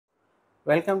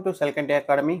Welcome to సెల్కంటి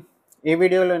academy. ఈ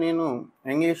వీడియోలో నేను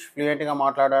ఇంగ్లీష్ ఫ్లూయెంట్గా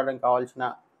మాట్లాడడానికి కావాల్సిన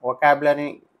వొకాబులరీ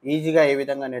ఈజీగా ఏ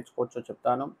విధంగా నేర్చుకోవచ్చో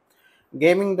చెప్తాను.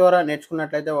 గేమింగ్ ద్వారా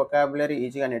నేర్చుకున్నట్లయితే వొకాబులరీ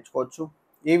ఈజీగా నేర్చుకోవచ్చు.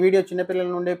 ఈ వీడియో చిన్నపిల్లల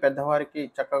నుండి పెద్దవారికి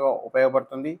చక్కగా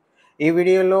ఉపయోగపడుతుంది. ఈ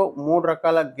వీడియోలో 3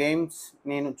 రకాల గేమ్స్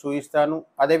నేను చూపిస్తాను.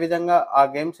 అదేవిధంగా ఆ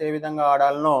గేమ్స్ ఏ విధంగా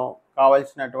ఆడాలనో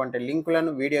కావాల్సినటువంటి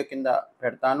లింకులను వీడియో కింద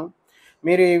పెడతాను.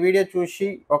 మీరు ఈ వీడియో చూసి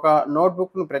ఒక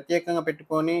నోట్బుక్ను ప్రత్యేకంగా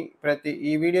పెట్టుకొని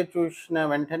ఈ వీడియో చూసిన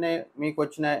వెంటనే మీకు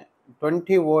వచ్చిన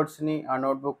 20 వర్డ్స్ని ఆ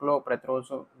నోట్బుక్లో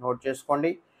ప్రతిరోజు నోట్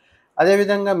చేసుకోండి.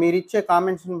 అదేవిధంగా మీరు ఇచ్చే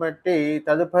కామెంట్స్ని బట్టి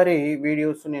తదుపరి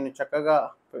వీడియోస్ నేను చక్కగా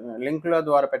లింకుల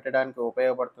ద్వారా పెట్టడానికి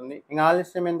ఉపయోగపడుతుంది. ఇంకా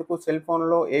ఆలస్యం ఎందుకు, సెల్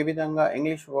ఫోన్లో ఏ విధంగా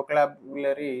ఇంగ్లీష్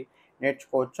వొకాబులరీ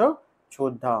నేర్చుకోవచ్చో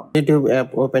చూద్దాం. యూట్యూబ్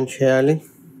యాప్ ఓపెన్ చేయాలి.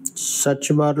 సెర్చ్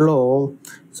బార్లో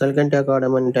సెల్కంటి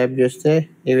అకాడమీ అని టైప్ చేస్తే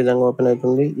ఈ విధంగా ఓపెన్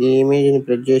అవుతుంది. ఈ ఇమేజ్ని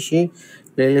ప్రెస్ చేసి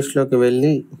ప్లేలిస్ట్లోకి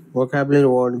వెళ్ళి వొకాబులరీ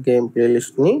వర్డ్ గేమ్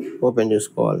ప్లేలిస్ట్ని ఓపెన్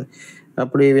చేసుకోవాలి.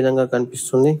 అప్పుడు ఈ విధంగా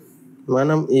కనిపిస్తుంది.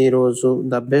 మనం ఈరోజు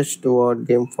ద బెస్ట్ వర్డ్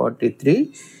గేమ్ 43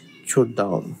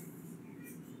 చూద్దాం.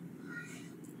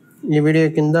 ఈ వీడియో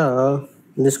కింద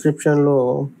డిస్క్రిప్షన్లో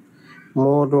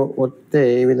మోర్ వస్తే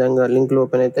ఈ విధంగా లింకులు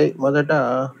ఓపెన్ అవుతాయి. మొదట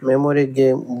మెమొరీ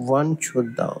గేమ్ 1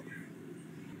 చూద్దాం.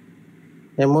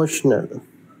 Emotional,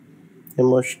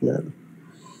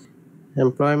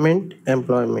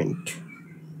 employment,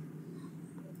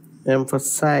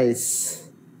 emphasize,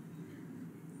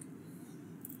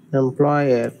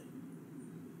 employer,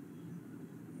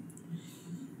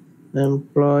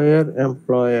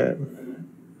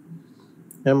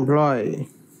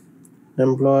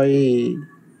 employee,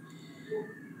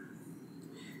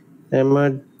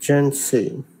 emergency,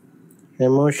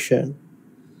 emotion,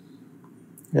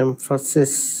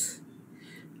 emphasis,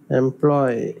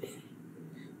 employ,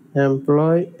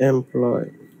 employee,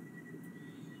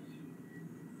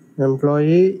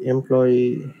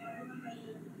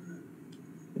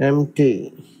 empty,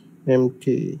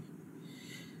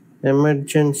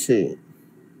 emergency,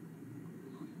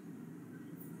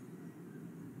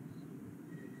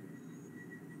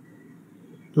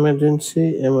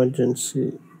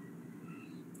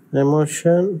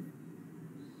 emotion,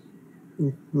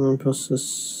 emphasis,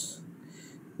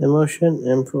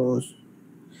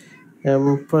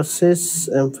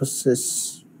 emphasis.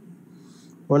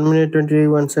 1 minute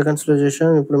 21 seconds లో చేసాం.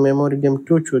 ఇప్పుడు మెమొరీ గేమ్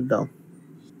 2 చూద్దాం.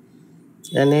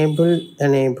 enable,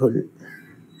 ending,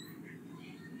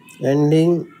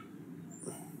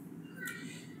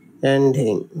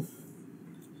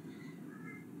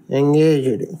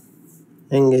 engaged,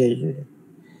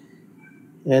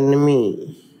 enemy,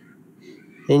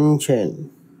 engine,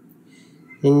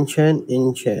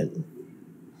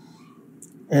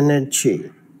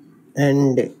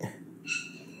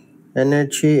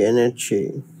 energy, energy,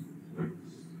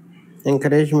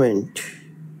 encouragement,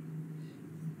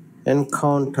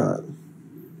 encounter,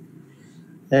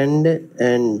 end,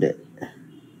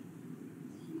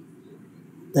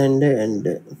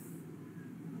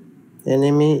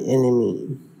 enemy,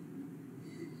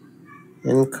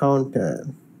 encounter,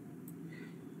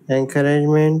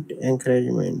 encouragement,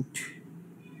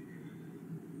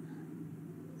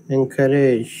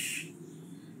 encourage,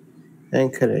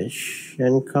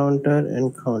 encounter.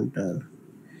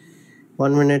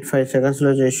 1 minute 5 seconds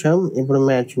లో చేసాం. ఇప్పుడు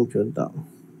matching చూద్దాం.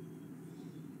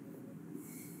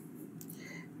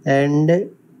 end,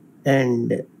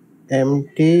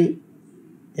 empty,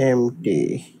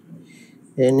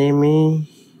 enemy,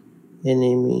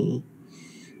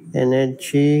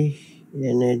 energy,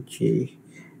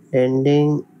 ending,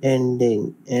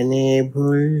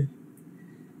 enable,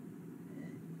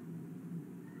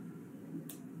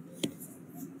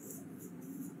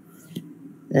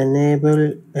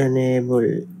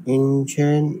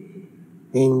 engine,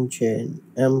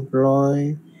 employ,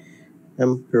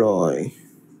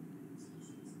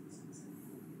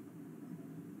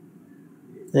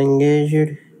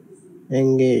 engaged,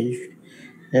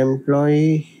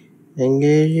 employee,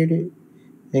 engaged,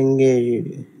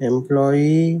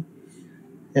 employee,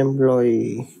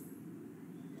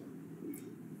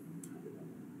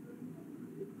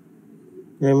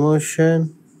 emotion,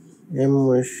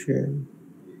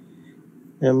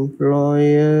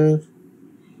 employer,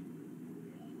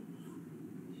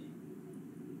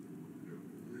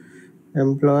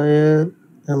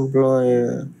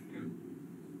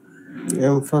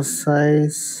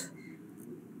 emphasize,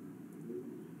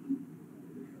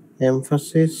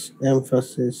 emphasis,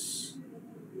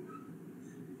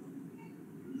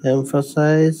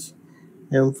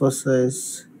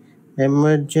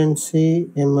 emergency,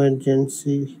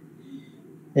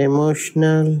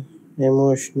 emotional,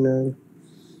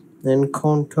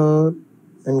 encounter,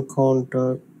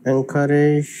 encounter,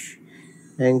 encourage,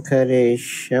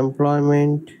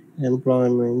 employment,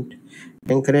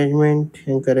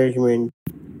 encouragement.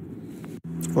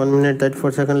 1 minute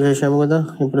 34 seconds చేసాము కదా.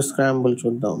 ఇప్పుడు scramble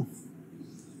చూద్దాం.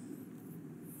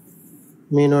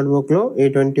 మీ నోట్బుక్లో ఈ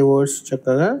 20 words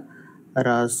చక్కగా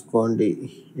రాసుకోండి.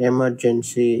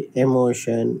 Emergency,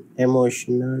 emotion,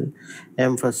 emotional,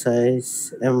 emphasis,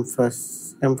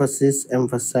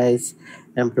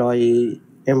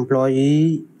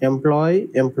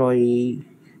 employee.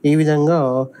 ఈ విధంగా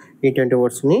ఈ 20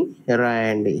 వర్డ్స్ని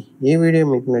రాయండి. ఈ వీడియో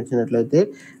మీకు నచ్చినట్లయితే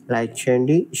లైక్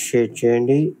చేయండి, షేర్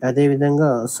చేయండి.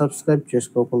 అదేవిధంగా సబ్స్క్రైబ్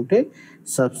చేసుకోకుంటే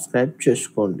సబ్స్క్రైబ్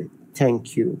చేసుకోండి. Thank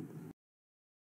you.